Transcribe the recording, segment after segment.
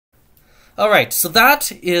Alright, so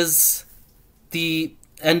that is the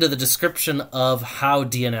end of the description of how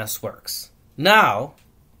DNS works. Now,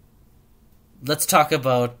 let's talk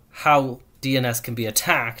about how DNS can be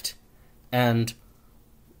attacked and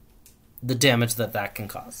the damage that that can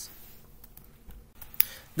cause.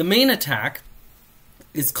 The main attack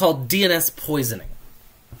is called DNS poisoning.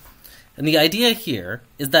 And the idea here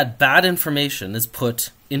is that bad information is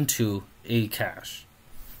put into a cache.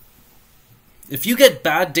 If you get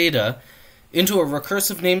bad data into a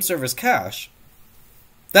recursive name server's cache,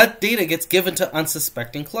 that data gets given to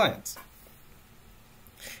unsuspecting clients.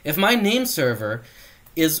 If my name server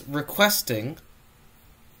is requesting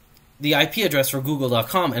the IP address for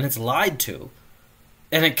google.com and it's lied to,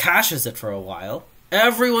 and it caches it for a while,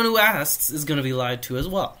 everyone who asks is going to be lied to as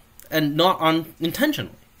well. And not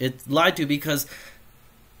unintentionally. It's lied to because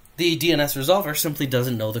the DNS resolver simply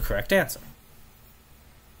doesn't know the correct answer.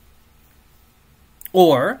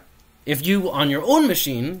 Or, if you on your own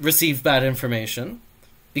machine receive bad information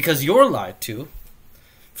because you're lied to,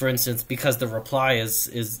 for instance, because the reply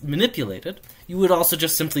is manipulated, you would also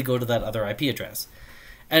just simply go to that other IP address.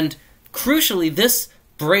 And crucially, this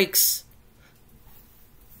breaks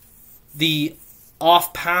the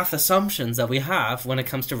off-path assumptions that we have when it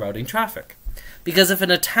comes to routing traffic. Because if an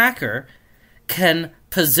attacker can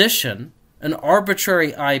position an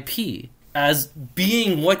arbitrary IP as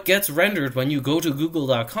being what gets rendered when you go to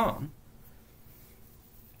google.com,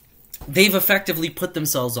 they've effectively put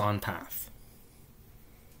themselves on path.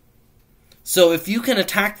 So if you can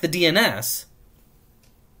attack the DNS,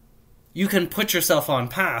 you can put yourself on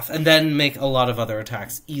path and then make a lot of other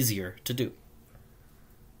attacks easier to do.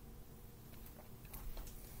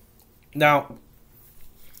 Now,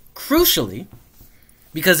 crucially,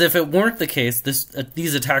 because if it weren't the case,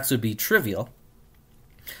 these attacks would be trivial,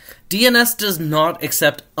 DNS does not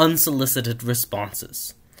accept unsolicited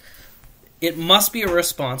responses. It must be a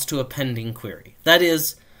response to a pending query. That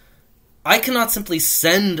is, I cannot simply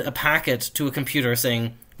send a packet to a computer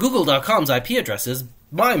saying, google.com's IP address is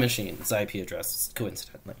my machine's IP address,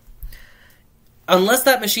 coincidentally. Unless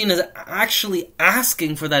that machine is actually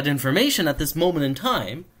asking for that information at this moment in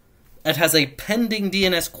time, it has a pending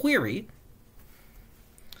DNS query,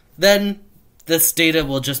 then this data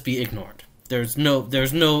will just be ignored.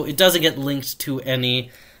 It doesn't get linked to any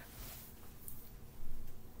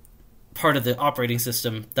part of the operating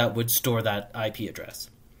system that would store that IP address.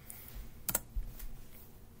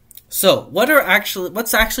 So,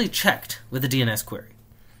 what's actually checked with a DNS query?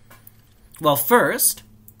 Well, first,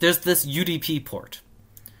 there's this UDP port.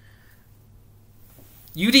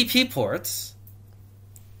 UDP ports,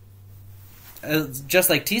 just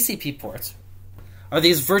like TCP ports, are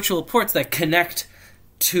these virtual ports that connect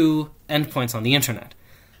to endpoints on the internet.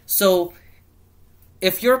 So,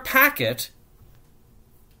 if your packet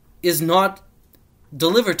is not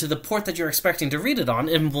delivered to the port that you're expecting to read it on,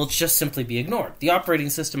 it will just simply be ignored. The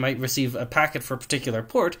operating system might receive a packet for a particular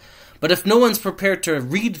port, but if no one's prepared to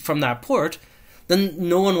read from that port, then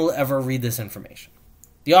no one will ever read this information.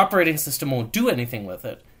 The operating system won't do anything with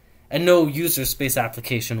it, and no user space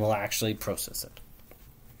application will actually process it.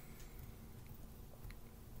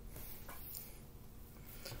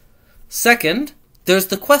 Second, there's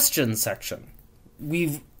the question section.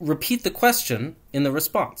 We repeat the question in the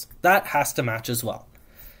response. That has to match as well.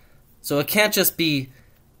 So it can't just be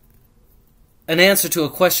an answer to a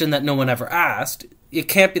question that no one ever asked. It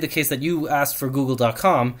can't be the case that you asked for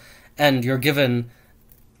google.com and you're given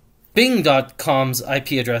bing.com's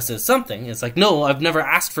IP address is something. It's like, no, I've never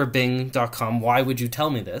asked for bing.com. Why would you tell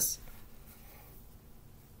me this?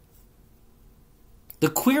 The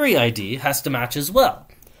query ID has to match as well.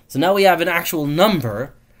 So now we have an actual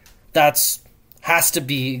number that has to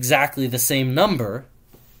be exactly the same number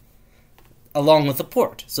along with the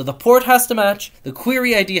port. So the port has to match, the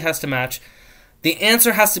query ID has to match, the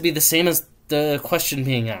answer has to be the same as the question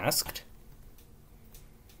being asked.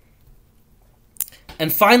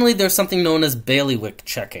 And finally, there's something known as bailiwick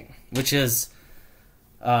checking, which is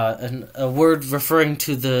a word referring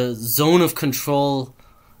to the zone of control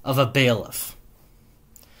of a bailiff.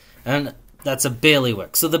 And that's a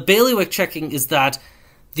bailiwick. So the bailiwick checking is that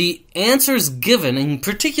the answers given, in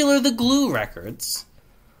particular the glue records,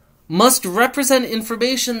 must represent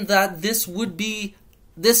information that this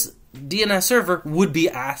DNS server would be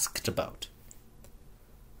asked about.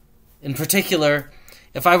 In particular,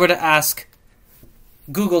 if I were to ask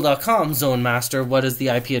google.com zone master what is the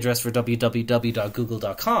IP address for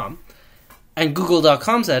www.google.com, and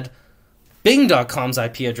google.com said bing.com's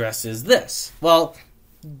IP address is this. Well,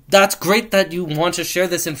 that's great that you want to share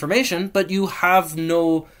this information, but you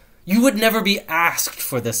would never be asked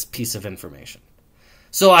for this piece of information.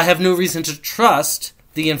 So I have no reason to trust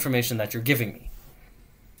the information that you're giving me.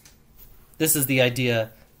 This is the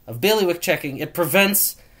idea of bailiwick checking. It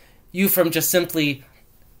prevents you from just simply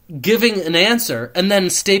giving an answer and then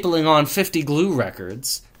stapling on 50 glue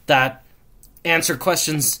records that answer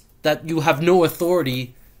questions that you have no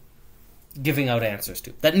authority giving out answers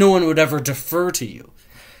to, that no one would ever defer to you.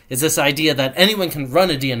 Is this idea that anyone can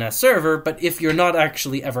run a DNS server, but if you're not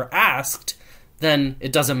actually ever asked, then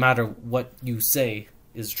it doesn't matter what you say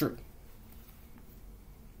is true.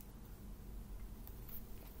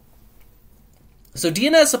 So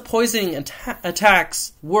DNS poisoning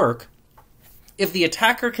attacks work if the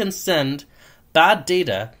attacker can send bad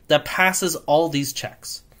data that passes all these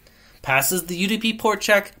checks. Passes the UDP port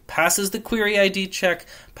check, passes the query ID check,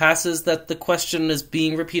 passes that the question is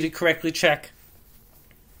being repeated correctly check,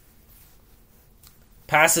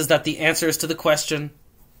 passes that the answer is to the question,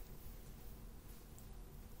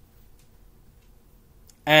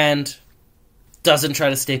 and doesn't try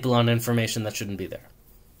to staple on information that shouldn't be there.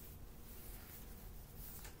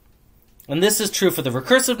 And this is true for the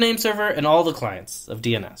recursive name server and all the clients of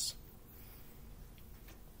DNS.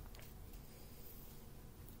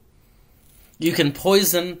 You can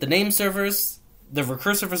poison the name servers, the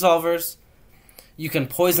recursive resolvers. You can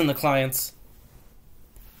poison the clients.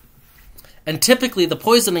 And typically the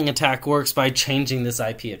poisoning attack works by changing this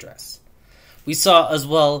IP address. We saw as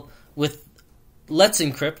well with Let's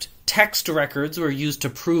Encrypt, text records were used to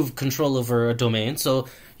prove control over a domain. So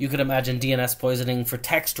you could imagine DNS poisoning for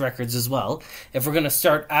text records as well. If we're going to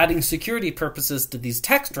start adding security purposes to these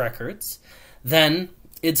text records, then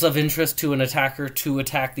it's of interest to an attacker to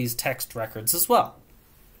attack these text records as well.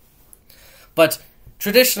 But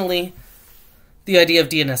traditionally, the idea of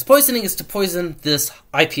DNS poisoning is to poison this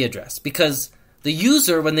IP address because the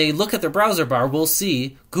user, when they look at their browser bar, will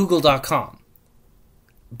see google.com.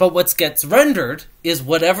 But what gets rendered is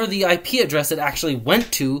whatever the IP address it actually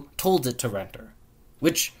went to told it to render.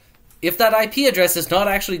 Which, if that IP address is not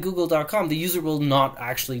actually google.com, the user will not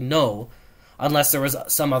actually know unless there was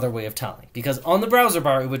some other way of telling. Because on the browser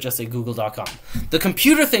bar, it would just say google.com. The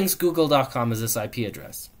computer thinks google.com is this IP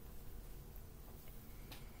address.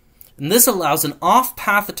 And this allows an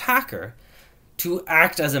off-path attacker to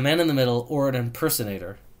act as a man-in-the-middle or an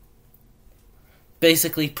impersonator.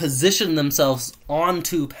 Basically position themselves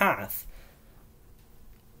onto path,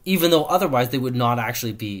 even though otherwise they would not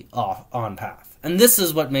actually be on path. And this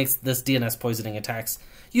is what makes this DNS poisoning attacks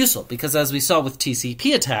useful, because as we saw with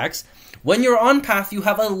TCP attacks, when you're on path, you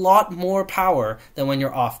have a lot more power than when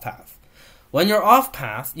you're off path. When you're off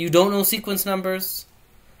path, you don't know sequence numbers,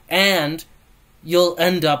 and you'll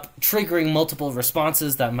end up triggering multiple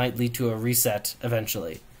responses that might lead to a reset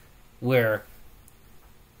eventually, where,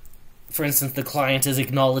 for instance, the client is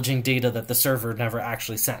acknowledging data that the server never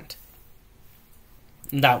actually sent.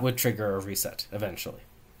 And that would trigger a reset eventually.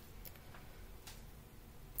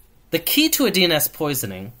 The key to a DNS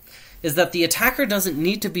poisoning is that the attacker doesn't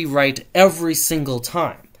need to be right every single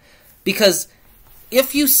time. Because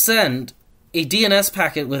if you send a DNS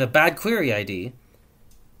packet with a bad query ID,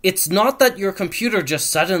 it's not that your computer just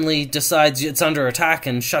suddenly decides it's under attack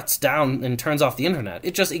and shuts down and turns off the internet.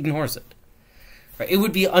 It just ignores it. It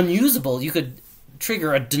would be unusable. You could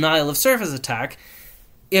trigger a denial of service attack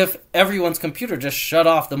if everyone's computer just shut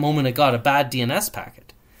off the moment it got a bad DNS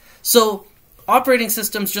packet. So operating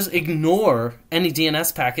systems just ignore any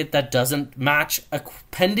DNS packet that doesn't match a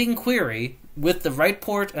pending query with the right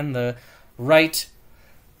port and the right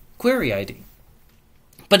query ID.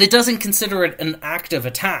 But it doesn't consider it an active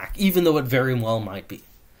attack, even though it very well might be.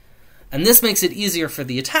 And this makes it easier for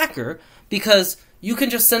the attacker because you can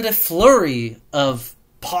just send a flurry of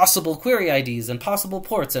possible query IDs and possible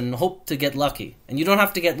ports and hope to get lucky. And you don't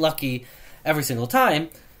have to get lucky every single time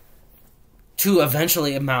to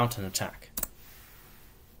eventually mount an attack.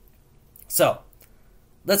 So,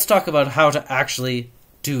 let's talk about how to actually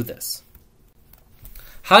do this.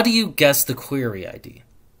 How do you guess the query ID?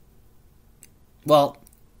 Well,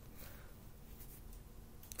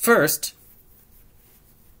 first,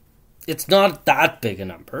 it's not that big a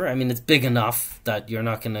number. I mean, it's big enough that you're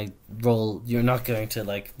not going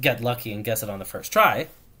to get lucky and guess it on the first try.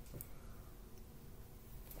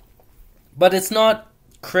 But it's not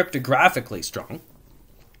cryptographically strong.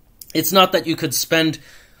 It's not that you could spend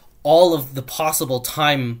all of the possible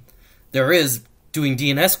time there is doing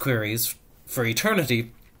DNS queries for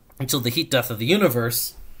eternity until the heat death of the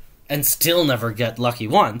universe and still never get lucky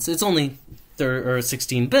once. It's only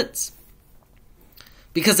 16 bits.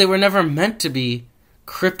 Because they were never meant to be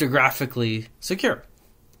cryptographically secure.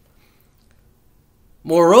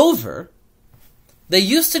 Moreover, They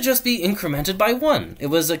used to just be incremented by 1. It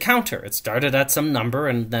was a counter. It started at some number,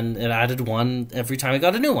 and then it added 1 every time it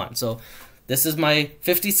got a new one. So this is my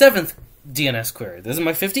 57th DNS query. This is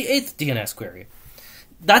my 58th DNS query.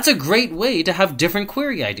 That's a great way to have different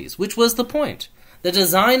query IDs, which was the point. The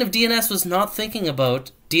design of DNS was not thinking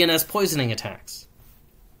about DNS poisoning attacks.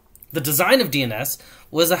 The design of DNS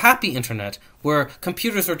was a happy internet where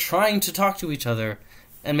computers were trying to talk to each other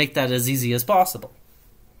and make that as easy as possible.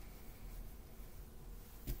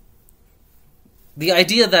 The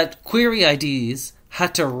idea that query IDs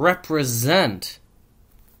had to represent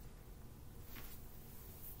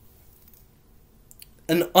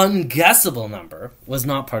an unguessable number was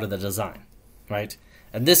not part of the design, right?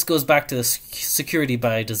 And this goes back to the security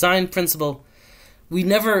by design principle. We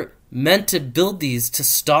never meant to build these to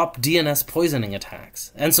stop DNS poisoning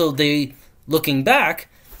attacks. And so looking back,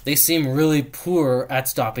 they seem really poor at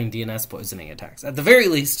stopping DNS poisoning attacks. At the very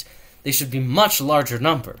least, they should be much larger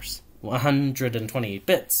numbers, 128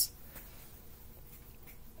 bits.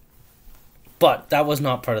 But that was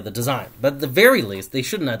not part of the design. But at the very least, they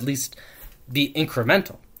shouldn't at least be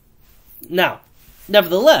incremental. Now,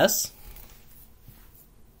 nevertheless,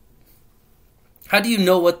 how do you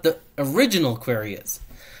know what the original query is?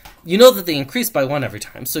 You know that they increase by 1 every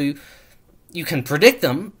time, so you can predict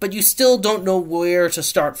them, but you still don't know where to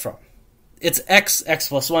start from. It's x, x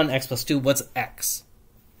plus 1, x plus 2, what's x?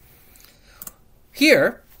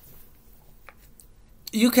 Here,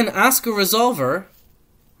 you can ask a resolver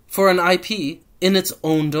for an IP in its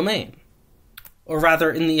own domain, or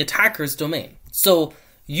rather in the attacker's domain. So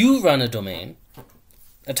you run a domain,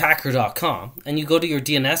 attacker.com, and you go to your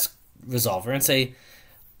DNS resolver and say,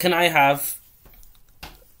 can I have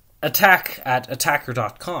attack at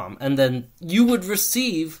attacker.com? And then you would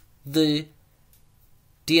receive the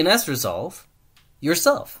DNS resolve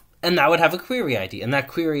yourself. And that would have a query ID. And that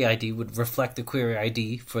query ID would reflect the query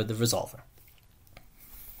ID for the resolver.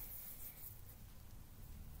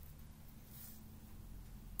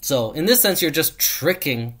 So in this sense, you're just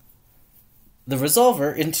tricking the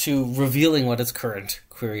resolver into revealing what its current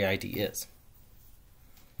query ID is.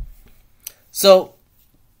 So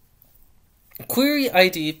query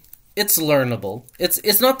ID, it's learnable.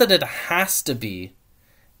 It's not that it has to be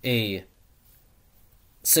a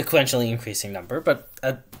sequentially increasing number, but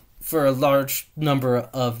for a large number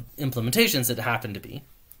of implementations, it happened to be.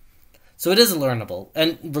 So it is learnable,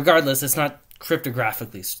 and regardless, it's not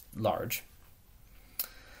cryptographically large.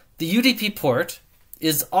 The UDP port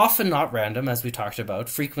is often not random, as we talked about.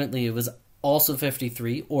 Frequently, it was also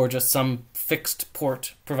 53, or just some fixed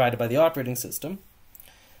port provided by the operating system.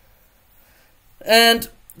 And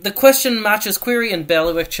the question matches query and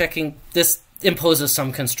bailiwick checking. This imposes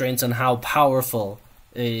some constraints on how powerful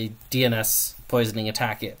a DNS poisoning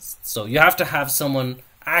attack is. So you have to have someone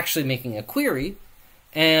actually making a query,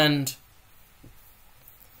 and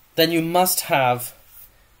then you must have,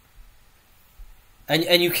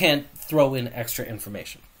 and you can't throw in extra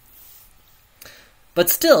information. But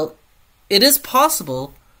still, it is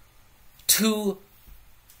possible to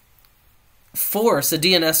force a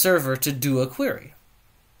DNS server to do a query.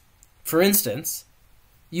 For instance,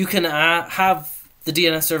 you can have the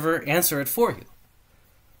DNS server answer it for you.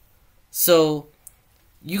 So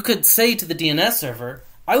you could say to the DNS server,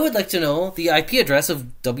 I would like to know the IP address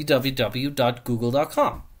of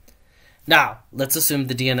www.google.com. Now, let's assume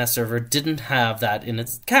the DNS server didn't have that in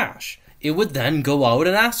its cache. It would then go out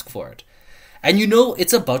and ask for it. And you know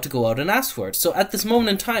it's about to go out and ask for it. So at this moment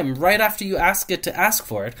in time, right after you ask it to ask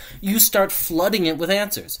for it, you start flooding it with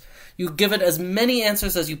answers. You give it as many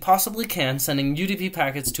answers as you possibly can, sending UDP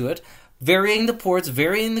packets to it, varying the ports,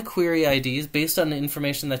 varying the query IDs based on the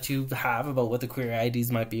information that you have about what the query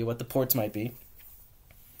IDs might be, what the ports might be.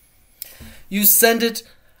 You send it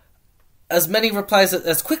as many replies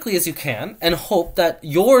as quickly as you can and hope that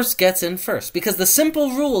yours gets in first. Because the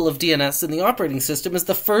simple rule of DNS in the operating system is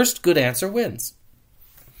the first good answer wins.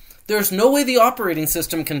 There's no way the operating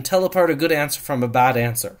system can tell apart a good answer from a bad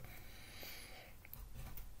answer.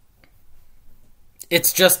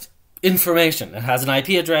 It's just information. It has an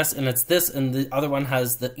IP address and it's this, and the other one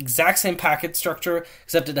has the exact same packet structure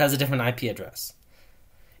except it has a different IP address.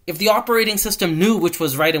 If the operating system knew which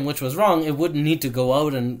was right and which was wrong, it wouldn't need to go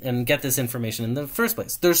out and get this information in the first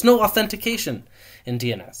place. There's no authentication in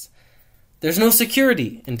DNS. There's no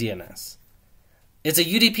security in DNS. It's a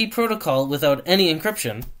UDP protocol without any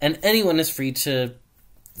encryption, and anyone is free to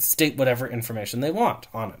state whatever information they want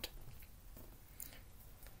on it.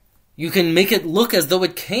 You can make it look as though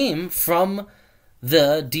it came from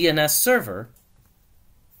the DNS server,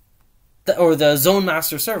 or the zone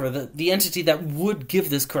master server, the entity that would give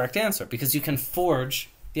this correct answer, because you can forge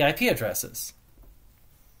the IP addresses.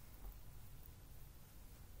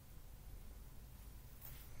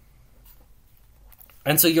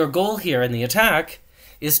 And so your goal here in the attack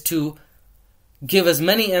is to give as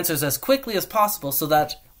many answers as quickly as possible so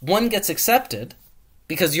that one gets accepted,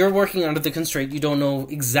 because you're working under the constraint you don't know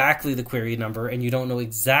exactly the query number and you don't know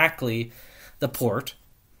exactly the port.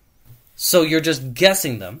 So you're just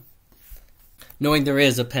guessing them, knowing there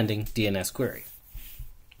is a pending DNS query.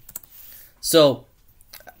 So,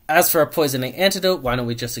 as for our poisoning antidote, why don't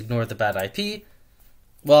we just ignore the bad IP?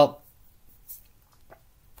 Well,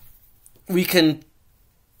 we can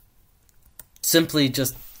simply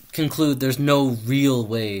just conclude there's no real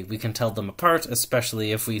way we can tell them apart,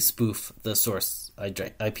 especially if we spoof the source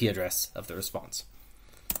IP address of the response.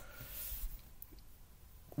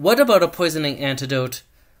 What about a poisoning antidote?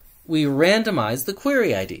 We randomize the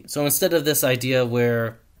query ID. So instead of this idea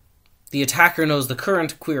where the attacker knows the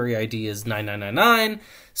current query ID is 9999,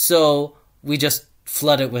 so we just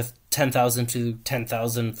flood it with 10,000 to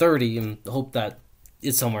 10,030 and hope that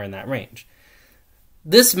it's somewhere in that range.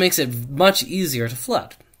 This makes it much easier to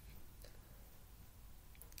flood.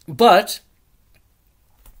 But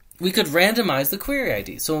we could randomize the query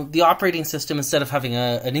ID. So the operating system, instead of having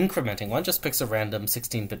an incrementing one, just picks a random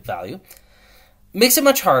 16-bit value. Makes it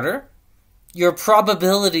much harder. Your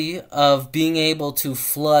probability of being able to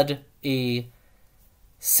flood a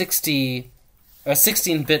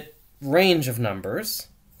 16-bit range of numbers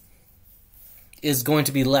is going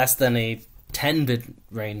to be less than a 10-bit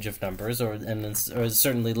range of numbers, or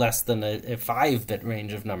certainly less than a 5-bit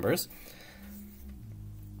range of numbers.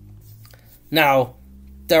 Now,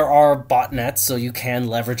 there are botnets, so you can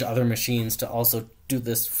leverage other machines to also do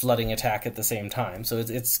this flooding attack at the same time. So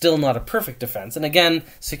it's still not a perfect defense. And again,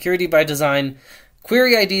 security by design,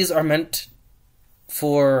 query IDs are meant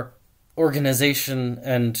for organization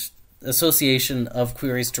and association of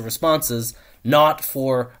queries to responses, not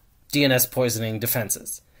for DNS poisoning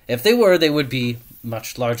defenses. If they were, they would be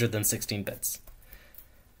much larger than 16 bits.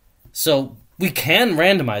 So we can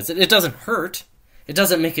randomize it. It doesn't hurt. It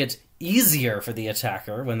doesn't make it easier for the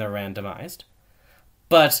attacker when they're randomized.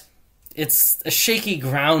 But it's a shaky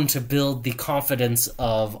ground to build the confidence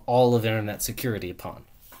of all of internet security upon.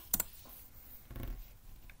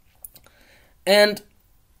 And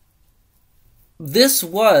this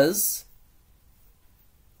was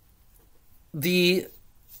the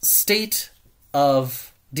state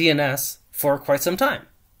of DNS for quite some time.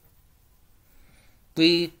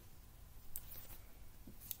 We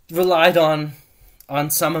relied on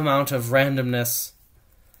some amount of randomness,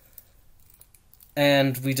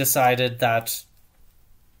 and we decided that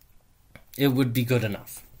it would be good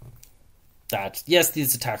enough. That, yes,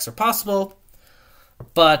 these attacks are possible,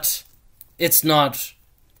 but it's not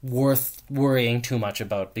worth worrying too much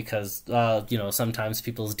about because, sometimes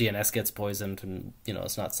people's DNS gets poisoned and,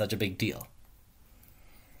 it's not such a big deal.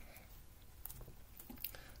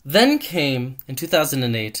 Then came, in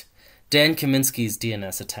 2008, Dan Kaminsky's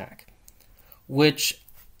DNS attack, which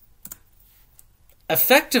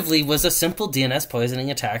effectively was a simple DNS poisoning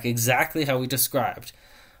attack, exactly how we described.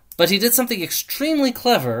 But he did something extremely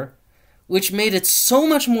clever, which made it so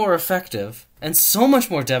much more effective and so much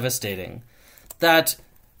more devastating that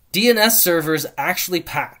DNS servers actually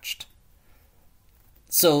patched.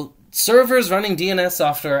 So servers running DNS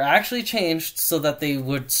software actually changed so that they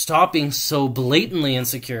would stop being so blatantly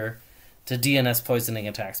insecure to DNS poisoning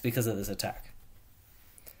attacks because of this attack.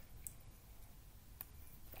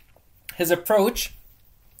 His approach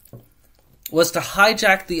was to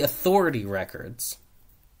hijack the authority records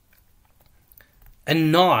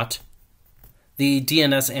and not the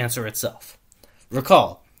DNS answer itself.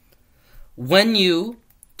 Recall, when you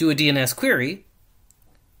do a DNS query,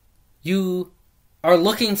 you are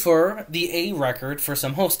looking for the A record for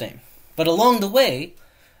some hostname. But along the way,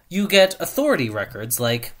 you get authority records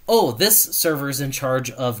like, oh, this server is in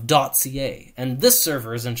charge of .ca, and this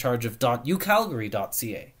server is in charge of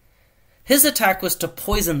 .ucalgary.ca. His attack was to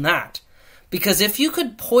poison that, because if you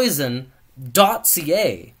could poison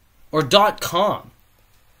 .ca or .com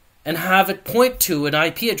and have it point to an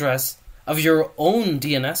IP address of your own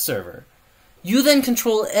DNS server, you then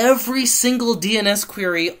control every single DNS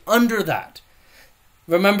query under that.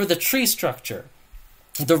 Remember the tree structure.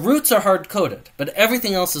 The roots are hard-coded, but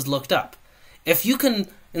everything else is looked up. If you can,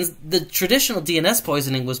 the traditional DNS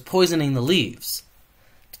poisoning was poisoning the leaves.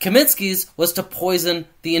 Kaminsky's was to poison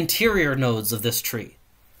the interior nodes of this tree,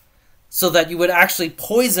 so that you would actually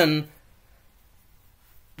poison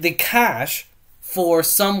the cache for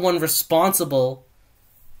someone responsible,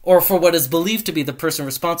 or for what is believed to be the person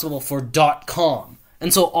responsible for .com.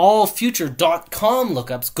 And so all future .com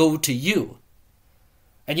lookups go to you.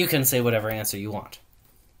 And you can say whatever answer you want.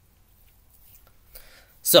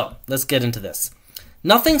 So, let's get into this.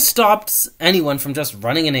 Nothing stops anyone from just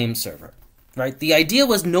running a name server, right? The idea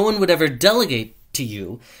was no one would ever delegate to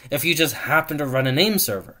you if you just happen to run a name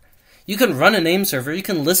server. You can run a name server, you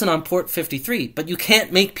can listen on port 53, but you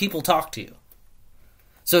can't make people talk to you.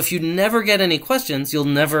 So if you never get any questions, you'll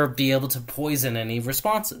never be able to poison any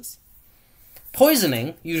responses.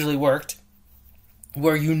 Poisoning usually worked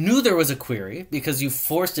where you knew there was a query because you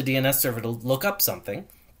forced a DNS server to look up something,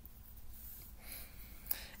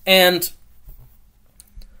 and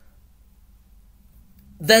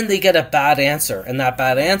then they get a bad answer, and that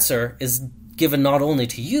bad answer is given not only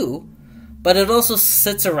to you, but it also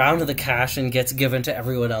sits around in the cache and gets given to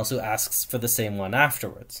everyone else who asks for the same one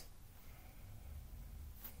afterwards.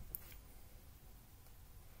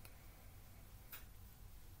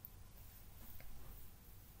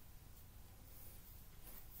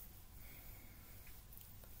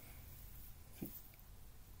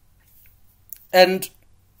 And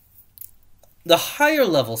the higher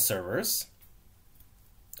level servers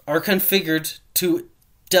are configured to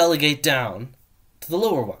delegate down to the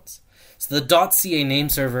lower ones. So the .ca name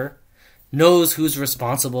server knows who's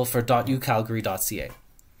responsible for .ucalgary.ca.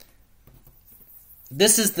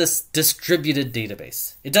 This is this distributed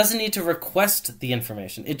database. It doesn't need to request the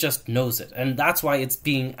information, it just knows it. And that's why it's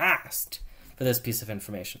being asked for this piece of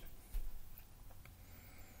information.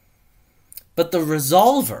 But the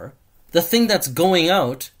resolver, the thing that's going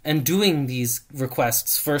out and doing these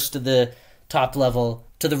requests first to the top level,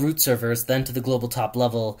 to the root servers, then to the global top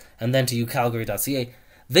level, and then to ucalgary.ca,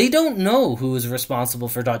 they don't know who is responsible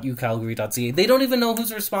for .ucalgary.ca. They don't even know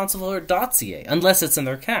who's responsible for .ca unless it's in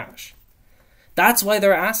their cache. That's why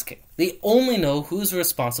they're asking. They only know who's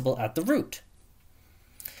responsible at the root.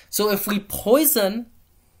 So if we poison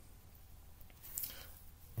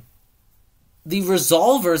the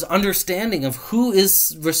resolver's understanding of who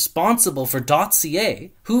is responsible for .ca,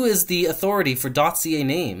 who is the authority for .ca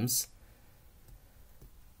names,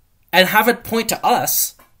 and have it point to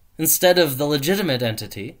us instead of the legitimate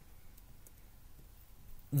entity,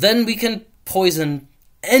 then we can poison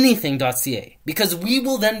anything .ca, because we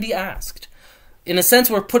will then be asked. In a sense,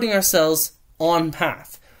 we're putting ourselves on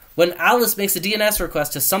path. When Alice makes a DNS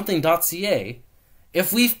request to something .ca,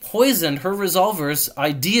 if we've poisoned her resolver's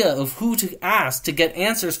idea of who to ask to get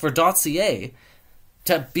answers for .ca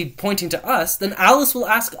to be pointing to us, then Alice will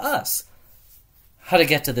ask us how to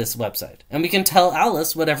get to this website. And we can tell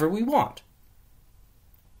Alice whatever we want.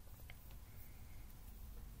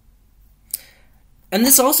 And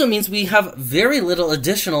this also means we have very little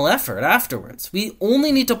additional effort afterwards. We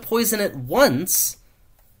only need to poison it once,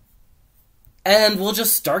 and we'll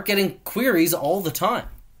just start getting queries all the time.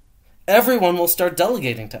 Everyone will start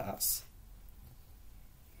delegating to us.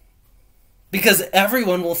 Because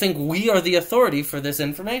everyone will think we are the authority for this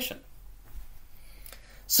information.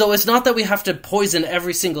 So it's not that we have to poison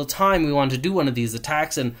every single time we want to do one of these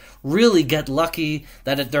attacks and really get lucky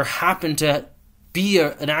that there happened to be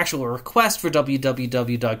an actual request for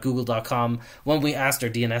www.google.com when we asked our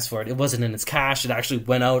DNS for it. It wasn't in its cache. It actually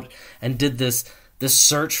went out and did this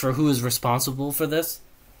search for who is responsible for this.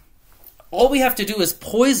 All we have to do is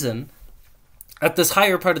poison at this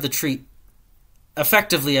higher part of the tree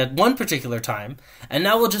effectively at one particular time, and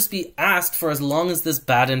now we'll just be asked for as long as this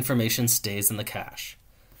bad information stays in the cache.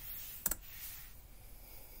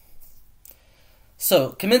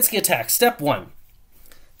 So, Kaminsky attack. Step 1.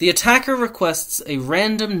 The attacker requests a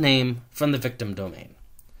random name from the victim domain.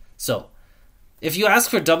 So, if you ask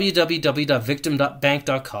for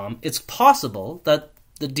www.victimbank.com, it's possible that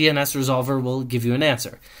the DNS resolver will give you an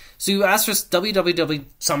answer. So you ask for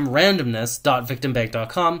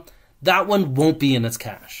www.somerandomness.victimbank.com, that one won't be in its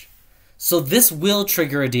cache. So this will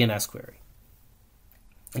trigger a DNS query.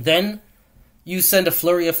 Then you send a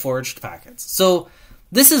flurry of forged packets. So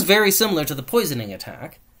this is very similar to the poisoning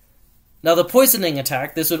attack. Now the poisoning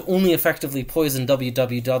attack, this would only effectively poison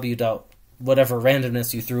whatever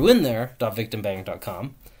randomness you threw in there,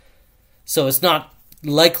 .victimbank.com. So it's not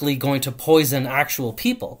likely going to poison actual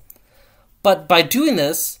people. But by doing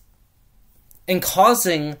this and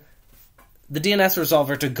causing the DNS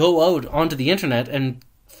resolver to go out onto the internet and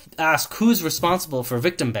ask who's responsible for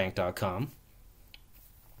victimbank.com,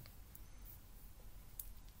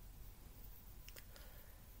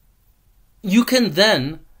 you can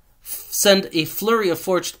then send a flurry of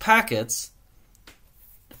forged packets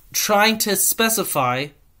trying to specify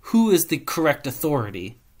who is the correct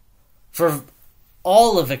authority for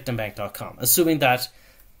all of victimbank.com, assuming that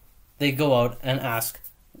they go out and ask,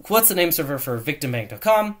 what's the name server for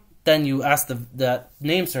victimbank.com? Then you ask that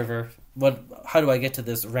name server, how do I get to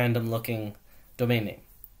this random looking domain name?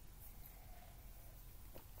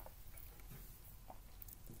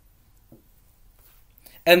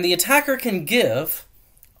 And the attacker can give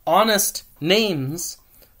honest names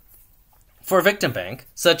for victim bank,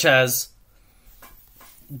 such as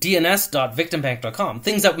dns.victimbank.com,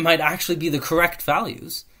 things that might actually be the correct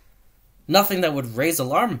values. Nothing that would raise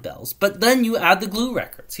alarm bells. But then you add the glue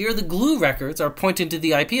records. Here the glue records are pointing to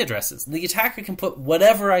the IP addresses. The attacker can put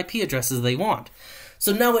whatever IP addresses they want.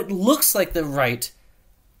 So now it looks like the right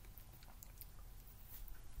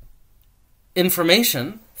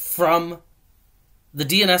information from the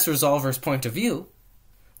DNS resolver's point of view.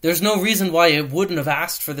 There's no reason why it wouldn't have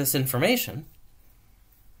asked for this information.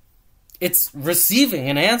 It's receiving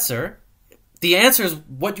an answer. The answer is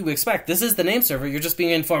what you expect. This is the name server. You're just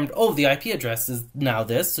being informed, oh, the IP address is now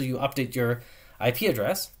this, so you update your IP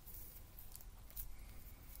address.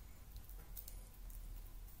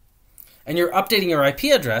 And you're updating your IP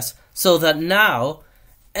address so that now,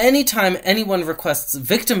 anytime anyone requests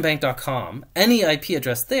victimbank.com, any IP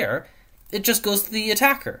address there, it just goes to the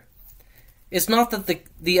attacker. It's not that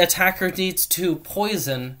the attacker needs to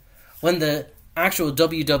poison when the actual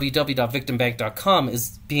www.victimbank.com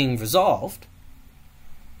is being resolved.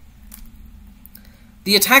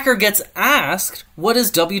 The attacker gets asked, what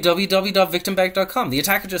is www.victimbank.com? The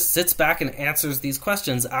attacker just sits back and answers these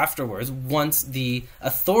questions afterwards once the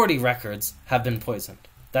authority records have been poisoned.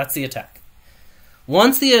 That's the attack.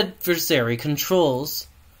 Once the adversary controls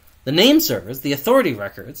the name servers, the authority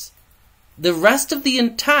records, the rest of the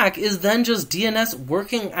attack is then just DNS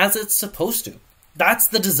working as it's supposed to. That's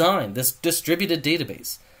the design, this distributed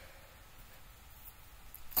database.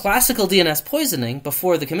 Classical DNS poisoning,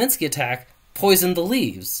 before the Kaminsky attack, poisoned the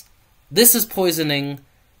leaves. This is poisoning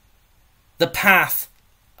the path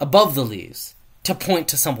above the leaves to point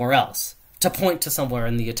to somewhere else, to point to somewhere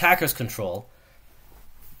in the attacker's control.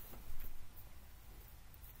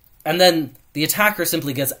 And then the attacker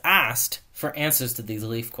simply gets asked for answers to these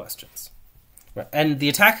leaf questions. And the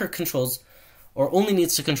attacker controls, or only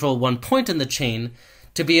needs to control, one point in the chain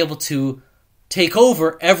to be able to take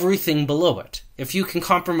over everything below it. If you can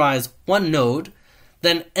compromise one node,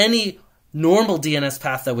 then any normal DNS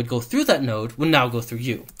path that would go through that node would now go through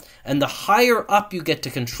you. And the higher up you get to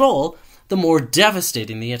control, the more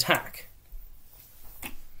devastating the attack.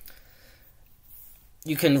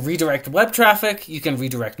 You can redirect web traffic, you can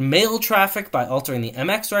redirect mail traffic by altering the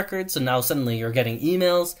MX record, so now suddenly you're getting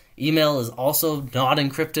emails. Email is also not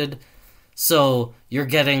encrypted, so you're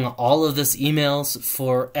getting all of this emails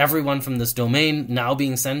for everyone from this domain now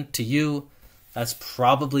being sent to you. That's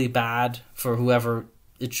probably bad for whoever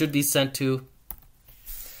it should be sent to.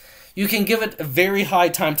 You can give it a very high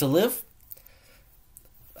time to live.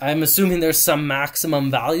 I'm assuming there's some maximum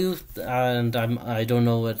value, and I don't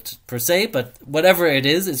know it per se, but whatever it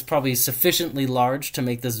is, it's probably sufficiently large to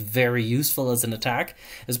make this very useful as an attack.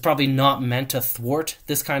 It's probably not meant to thwart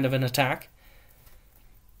this kind of an attack.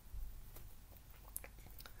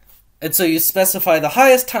 And so you specify the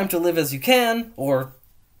highest time to live as you can, or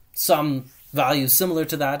some value similar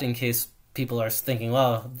to that in case people are thinking,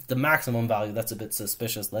 well, the maximum value, that's a bit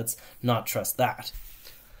suspicious. Let's not trust that.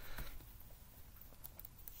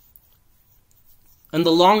 And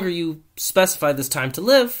the longer you specify this time to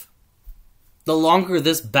live, the longer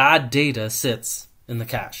this bad data sits in the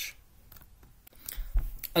cache.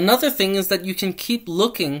 Another thing is that you can keep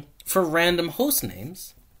looking for random host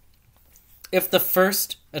names if the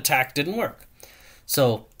first attack didn't work.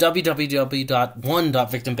 So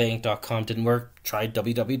www.1.victimbank.com didn't work, try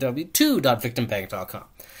www.2.victimbank.com.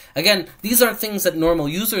 Again, these aren't things that normal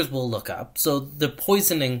users will look up, so the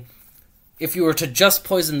poisoning, if you were to just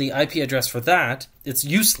poison the IP address for that, it's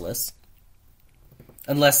useless,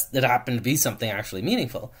 unless it happened to be something actually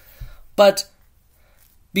meaningful. But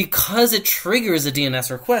because it triggers a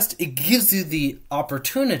DNS request, it gives you the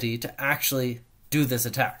opportunity to actually do this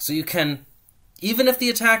attack. So you can, even if the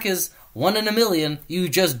attack is 1 in a million, you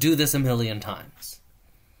just do this a million times.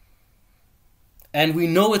 And we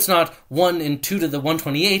know it's not 1 in 2 to the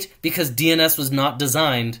 128 because DNS was not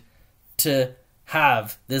designed to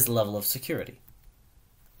have this level of security.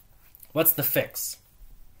 What's the fix?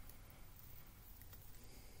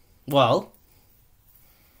 Well,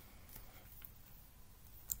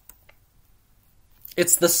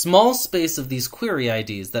 it's the small space of these query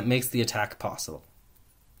IDs that makes the attack possible.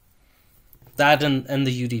 That and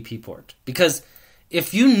the UDP port. Because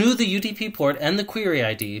if you knew the UDP port and the query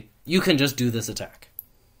ID, you can just do this attack.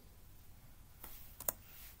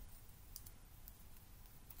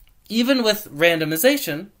 Even with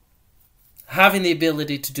randomization, having the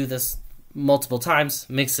ability to do this multiple times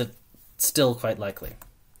makes it still quite likely.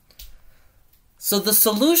 So the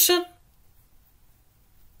solution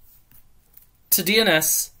to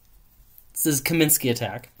DNS, this is Kaminsky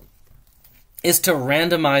attack, is to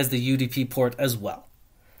randomize the UDP port as well.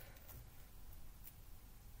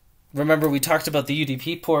 Remember, we talked about the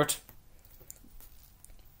UDP port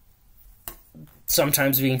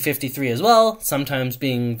sometimes being 53 as well, sometimes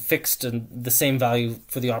being fixed and the same value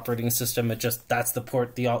for the operating system. That's the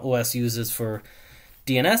port the OS uses for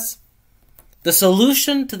DNS. The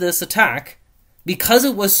solution to this attack, because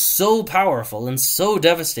it was so powerful and so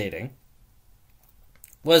devastating,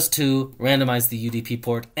 was to randomize the UDP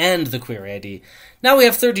port and the query ID. Now we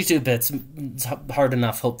have 32 bits. It's hard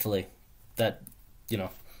enough, hopefully, that,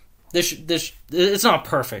 it's not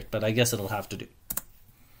perfect, but I guess it'll have to do.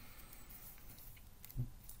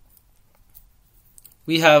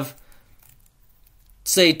 We have,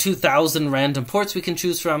 say, 2,000 random ports we can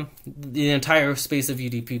choose from. The entire space of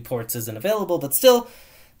UDP ports isn't available, but still,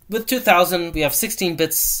 with 2,000, we have 16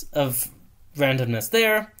 bits of randomness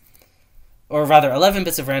there, or rather 11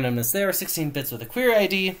 bits of randomness there, 16 bits with a query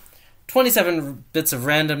ID, 27 bits of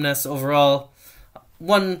randomness overall.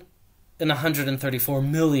 1 in 134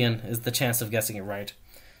 million is the chance of guessing it right.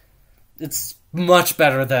 It's much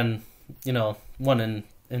better than, 1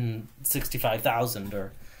 in 65,000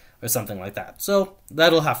 or something like that. So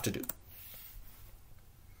that'll have to do.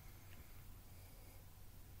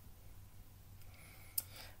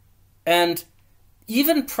 And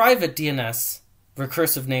even private DNS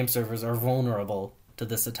recursive name servers are vulnerable to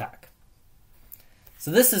this attack. So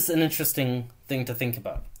this is an interesting thing to think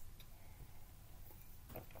about,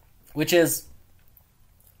 which is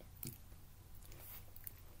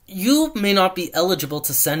you may not be eligible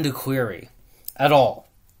to send a query at all.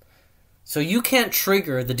 So you can't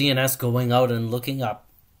trigger the DNS going out and looking up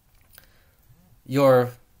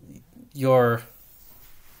your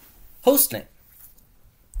host name.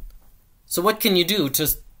 So what can you do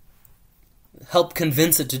to help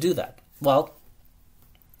convince it to do that? Well,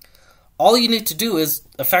 all you need to do is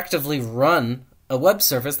effectively run a web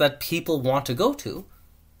service that people want to go to.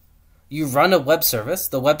 You run a web service.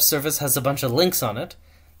 The web service has a bunch of links on it,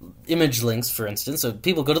 image links, for instance. So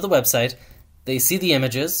people go to the website, they see the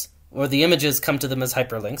images, or the images come to them as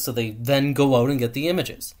hyperlinks, so they then go out and get the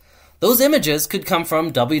images. Those images could come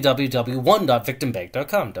from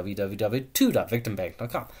www.1.victimbank.com,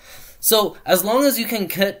 www.2.victimbank.com. So as long as you can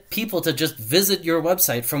get people to just visit your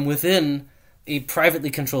website from within a privately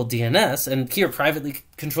controlled DNS, and here privately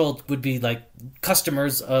controlled would be like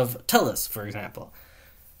customers of TELUS, for example,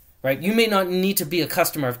 right? You may not need to be a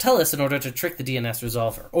customer of TELUS in order to trick the DNS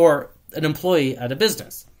resolver, or an employee at a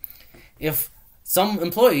business. If some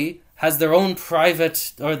employee has their own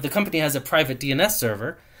private, or the company has a private DNS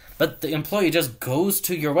server, but the employee just goes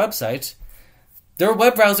to your website, their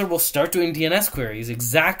web browser will start doing DNS queries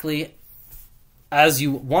exactly as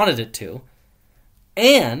you wanted it to,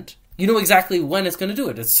 and you know exactly when it's going to do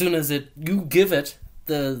it, as soon as you give it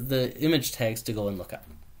the image tags to go and look up.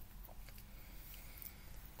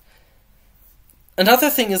 Another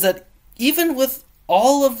thing is that even with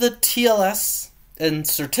all of the TLS and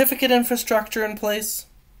certificate infrastructure in place,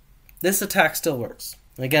 this attack still works.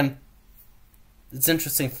 Again, it's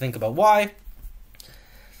interesting to think about why.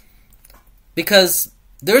 Because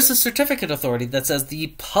there's a certificate authority that says the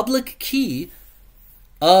public key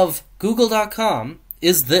of google.com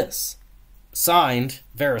is this, signed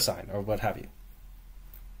VeriSign, or what have you.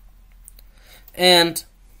 And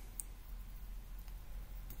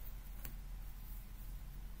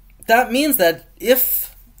that means that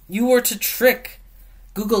if you were to trick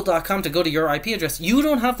google.com to go to your IP address, you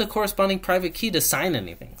don't have the corresponding private key to sign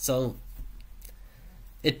anything. So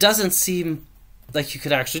it doesn't seem like you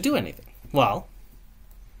could actually do anything. Well,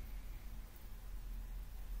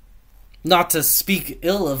 not to speak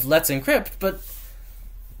ill of Let's Encrypt, but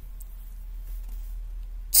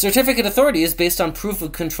certificate authority is based on proof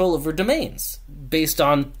of control over domains, based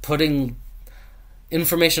on putting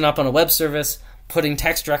information up on a web service, putting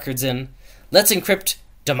text records in. Let's Encrypt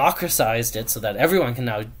democratized it so that everyone can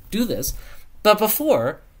now do this. But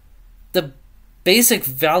before, the basic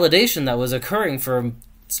validation that was occurring for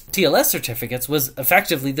TLS certificates was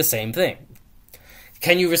effectively the same thing.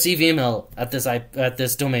 Can you receive email at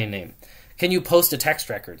this domain name? Can you post a text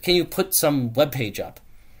record? Can you put some web page up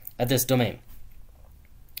at this domain?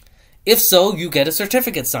 If so, you get a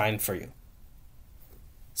certificate signed for you.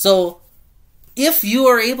 So, if you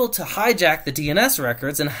are able to hijack the DNS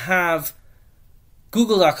records and have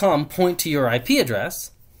google.com point to your IP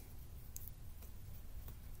address,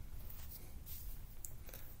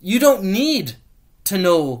 you don't need to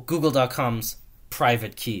know google.com's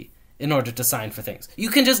private key in order to sign for things. You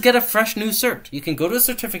can just get a fresh new cert. You can go to a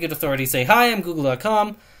certificate authority, say, hi, I'm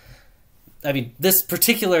google.com. I mean, this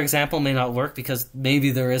particular example may not work because maybe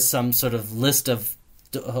there is some sort of list of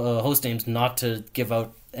host names not to give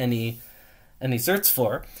out any certs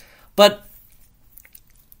for. But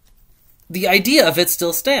the idea of it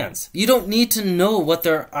still stands. You don't need to know what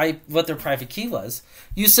their private key was.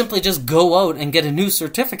 You simply just go out and get a new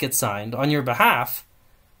certificate signed on your behalf,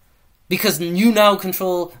 because you now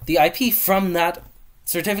control the IP from that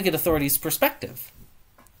certificate authority's perspective.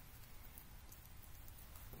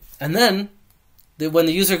 And then, when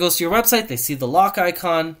the user goes to your website, they see the lock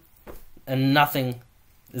icon, and nothing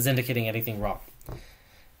is indicating anything wrong.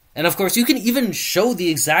 And of course, you can even show the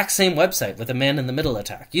exact same website with a man-in-the-middle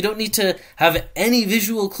attack. You don't need to have any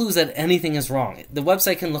visual clues that anything is wrong. The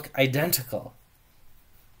website can look identical,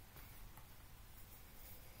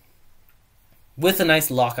 with a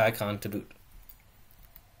nice lock icon to boot.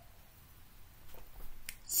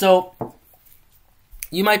 So,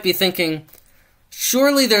 you might be thinking,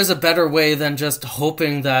 surely there's a better way than just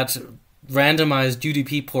hoping that randomized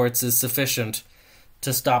UDP ports is sufficient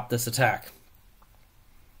to stop this attack.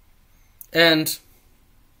 And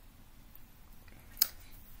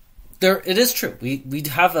it is true. We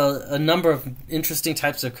have a number of interesting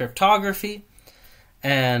types of cryptography,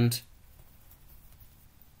 and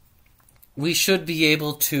we should be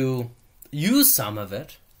able to use some of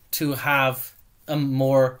it to have a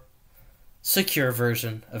more secure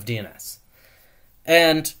version of DNS.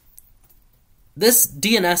 And this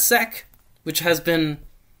dnssec, which has been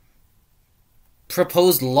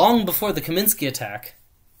proposed long before the Kaminsky attack,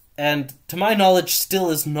 and to my knowledge still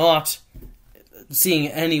is not seeing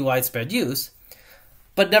any widespread use,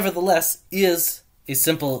 but nevertheless is a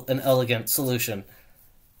simple and elegant solution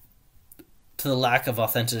to the lack of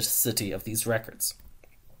authenticity of these records.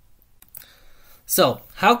 So,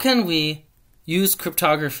 how can we use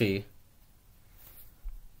cryptography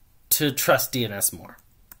to trust DNS more?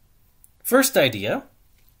 First idea,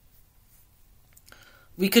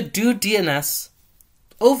 we could do DNS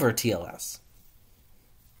over TLS.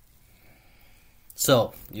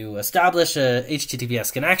 So, you establish a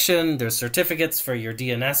HTTPS connection, there's certificates for your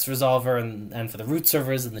DNS resolver and for the root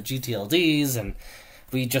servers and the GTLDs, and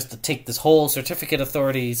we just take this whole certificate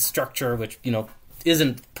authority structure, which,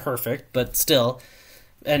 isn't perfect, but still,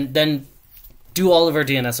 and then do all of our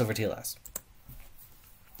DNS over TLS.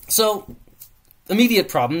 So, immediate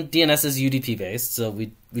problem, DNS is UDP based, so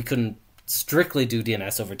we couldn't strictly do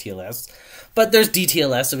DNS over TLS. But there's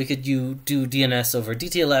DTLS, so we could do DNS over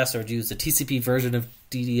DTLS or use a TCP version of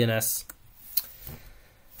DNS.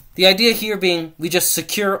 The idea here being we just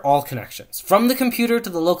secure all connections. From the computer to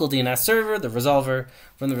the local DNS server, the resolver,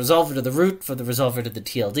 from the resolver to the root, from the resolver to the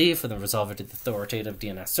TLD, from the resolver to the authoritative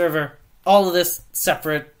DNS server. All of this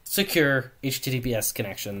separate, secure HTTPS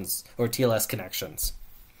connections or TLS connections.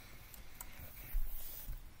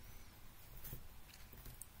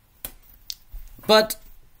 But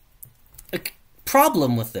a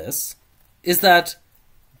problem with this is that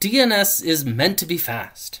DNS is meant to be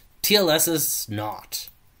fast. TLS is not.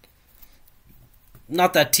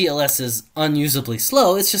 Not that TLS is unusably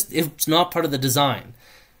slow, it's not part of the design.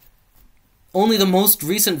 Only the most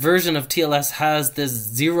recent version of TLS has this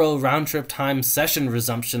 0 round-trip time session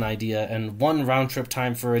resumption idea and 1 round-trip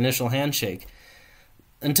time for initial handshake.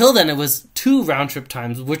 Until then, it was 2 round-trip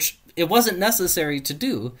times, which it wasn't necessary to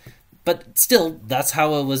do, but still, that's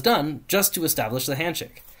how it was done, just to establish the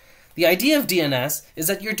handshake. The idea of DNS is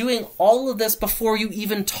that you're doing all of this before you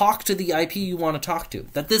even talk to the IP you want to talk to.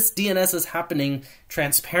 That this DNS is happening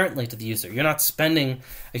transparently to the user. You're not spending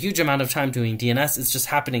a huge amount of time doing DNS, it's just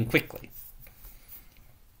happening quickly.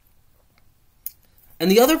 And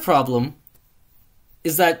the other problem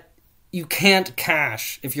is that you can't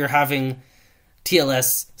cache if you're having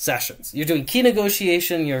TLS sessions. You're doing key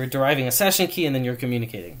negotiation, you're deriving a session key, and then you're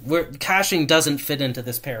communicating. Caching doesn't fit into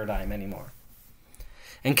this paradigm anymore.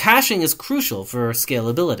 And caching is crucial for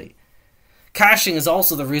scalability. Caching is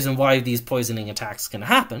also the reason why these poisoning attacks can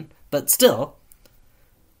happen, but still,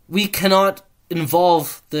 we cannot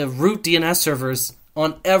involve the root DNS servers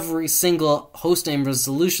on every single hostname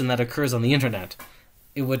resolution that occurs on the internet.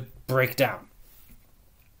 It would break down.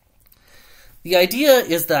 The idea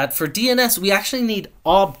is that for DNS, we actually need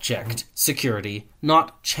object security,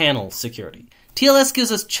 not channel security. TLS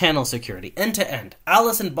gives us channel security, end-to-end.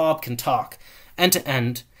 Alice and Bob can talk,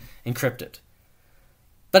 end-to-end, encrypted.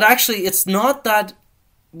 But actually, it's not that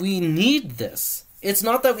we need this. It's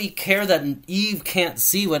not that we care that Eve can't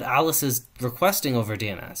see what Alice is requesting over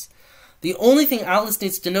DNS. The only thing Alice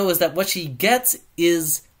needs to know is that what she gets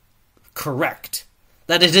is correct.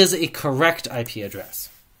 That it is a correct IP address.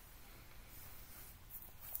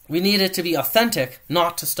 We need it to be authentic,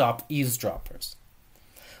 not to stop eavesdroppers.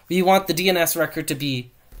 We want the DNS record to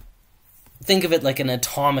be think of it like an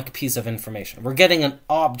atomic piece of information. We're getting an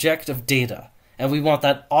object of data, and we want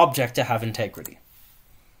that object to have integrity.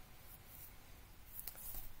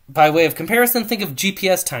 By way of comparison, think of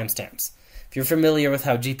GPS timestamps. If you're familiar with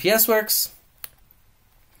how GPS works,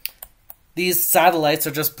 these satellites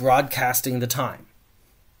are just broadcasting the time.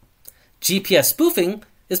 GPS spoofing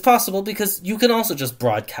is possible because you can also just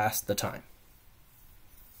broadcast the time.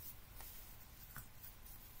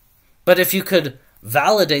 But if you could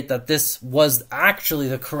validate that this was actually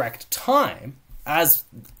the correct time, as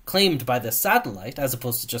claimed by this satellite, as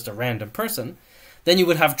opposed to just a random person, then you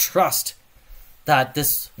would have trust that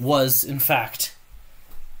this was, in fact,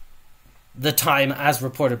 the time as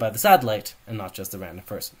reported by the satellite, and not just a random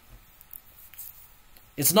person.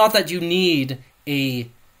 It's not that you need a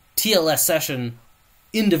TLS session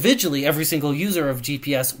individually, every single user of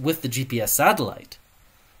GPS with the GPS satellite,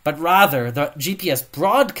 but rather the GPS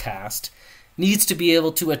broadcast needs to be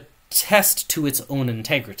able to attest to its own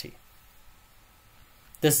integrity.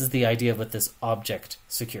 This is the idea with this object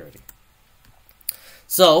security.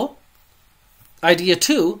 So, idea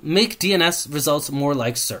 2, make DNS results more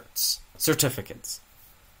like certificates.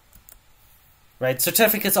 Right?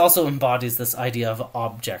 Certificates also embodies this idea of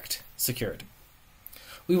object security.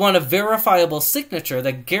 We want a verifiable signature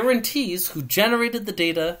that guarantees who generated the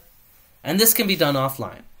data, and this can be done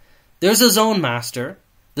offline. There's a zone master.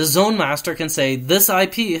 The zone master can say this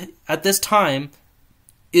IP at this time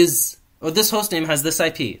is, or this hostname has this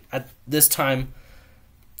IP at this time,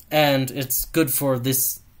 and it's good for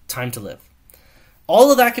this time to live.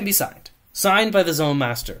 All of that can be signed by the zone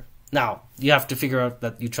master. Now, you have to figure out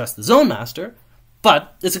that you trust the zone master,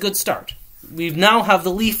 but it's a good start. We now have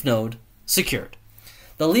the leaf node secured.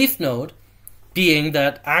 The leaf node being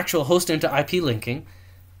that actual hostname to IP linking,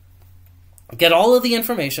 get all of the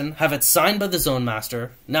information, have it signed by the zone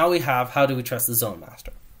master. Now we have, how do we trust the zone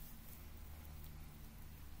master?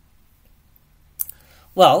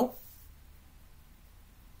 Well,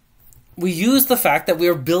 we use the fact that we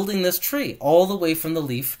are building this tree all the way from the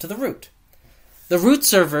leaf to the root. The root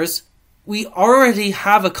servers, we already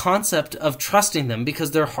have a concept of trusting them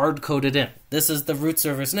because they're hard-coded in. This is the root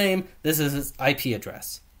server's name, this is its IP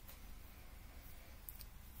address.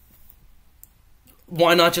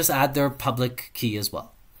 Why not just add their public key as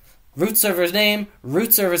well? Root server's name,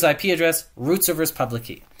 root server's IP address, root server's public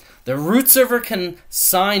key. The root server can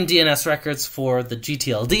sign DNS records for the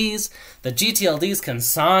GTLDs. The GTLDs can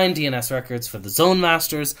sign DNS records for the zone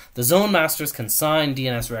masters. The zone masters can sign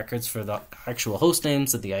DNS records for the actual host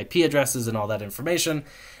names and the IP addresses and all that information.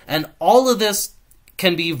 And all of this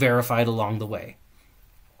can be verified along the way.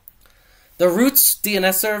 The root's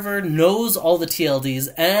DNS server knows all the TLDs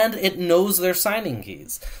and it knows their signing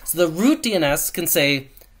keys. So the root DNS can say,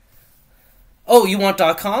 oh, you want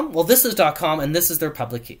 .com? Well, this is .com and this is their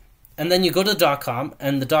public key. And then you go to .com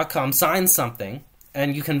and the .com signs something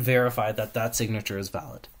and you can verify that that signature is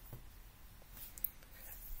valid.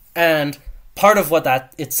 And part of what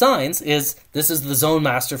that it signs is, this is the zone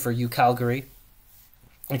master for UCalgary.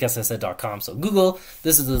 I guess I said .com, so Google.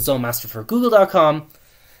 This is the zone master for Google.com.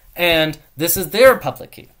 And this is their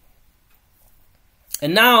public key.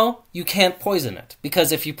 And now you can't poison it,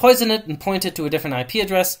 because if you poison it and point it to a different IP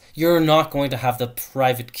address, you're not going to have the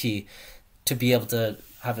private key to be able to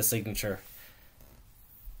have a signature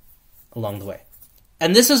along the way.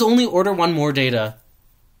 And this is only order one more data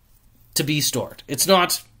to be stored.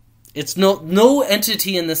 No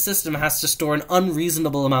entity in the system has to store an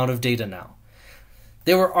unreasonable amount of data now.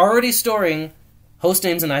 They were already storing host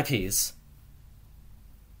names and IPs.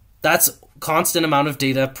 That's constant amount of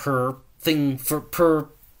data per thing per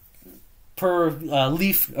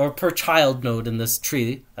leaf or per child node in this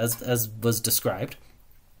tree, as was described.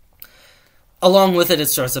 Along with it, it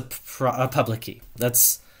stores a public key.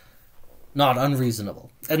 That's not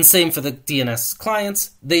unreasonable. And same for the DNS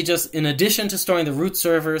clients. They just, in addition to storing the root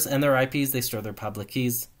servers and their IPs, they store their public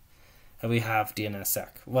keys. And we have dnssec.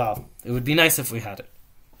 Well, it would be nice if we had it.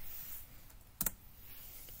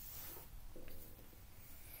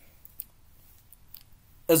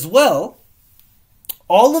 As well,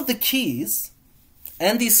 all of the keys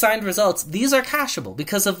and these signed results, these are cacheable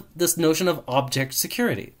because of this notion of object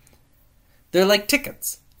security. They're like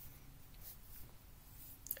tickets.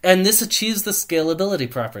 And this achieves the scalability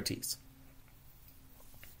properties.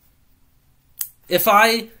 If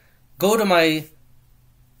I go to my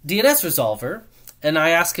DNS resolver and I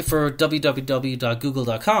ask it for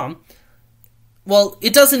www.google.com, well,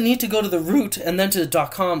 it doesn't need to go to the root and then to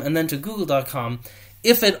 .com and then to google.com.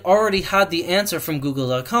 If it already had the answer from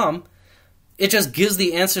google.com, it just gives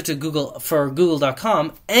the answer to Google for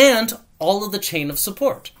google.com and all of the chain of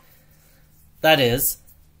support. That is,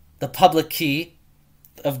 the public key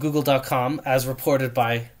of google.com as reported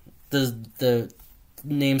by the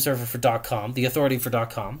name server for .com, the authority for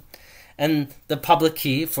 .com, and the public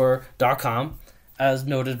key for .com as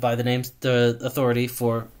noted by the authority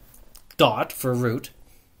for for root.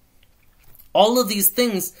 All of these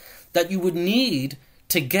things that you would need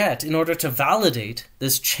to get in order to validate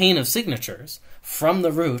this chain of signatures from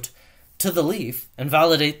the root to the leaf and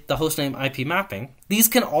validate the hostname IP mapping, these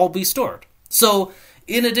can all be stored. So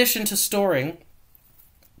in addition to storing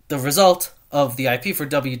the result of the IP for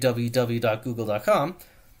www.google.com,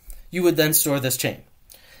 you would then store this chain.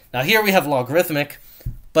 Now here we have logarithmic,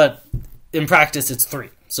 but in practice it's 3,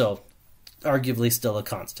 so arguably still a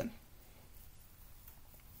constant.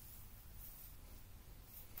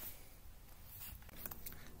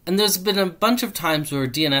 And there's been a bunch of times where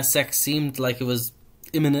dnssec seemed like it was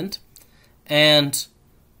imminent, and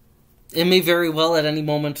it may very well at any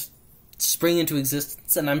moment spring into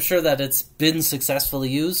existence, and I'm sure that it's been successfully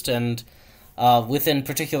used, and within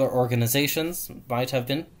particular organizations might have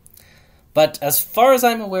been. But as far as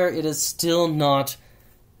I'm aware, it is still not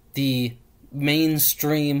the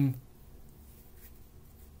mainstream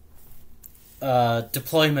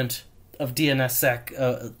deployment of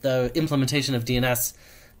dnssec, the implementation of DNS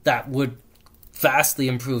that would vastly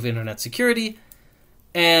improve internet security,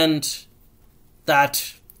 and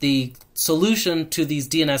that the solution to these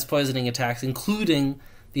DNS poisoning attacks, including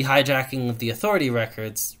the hijacking of the authority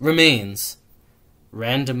records, remains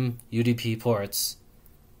random UDP ports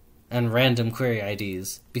and random query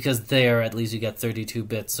IDs, because there at least you get 32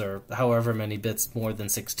 bits or however many bits more than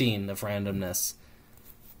 16 of randomness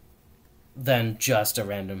than just a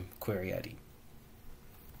random query ID.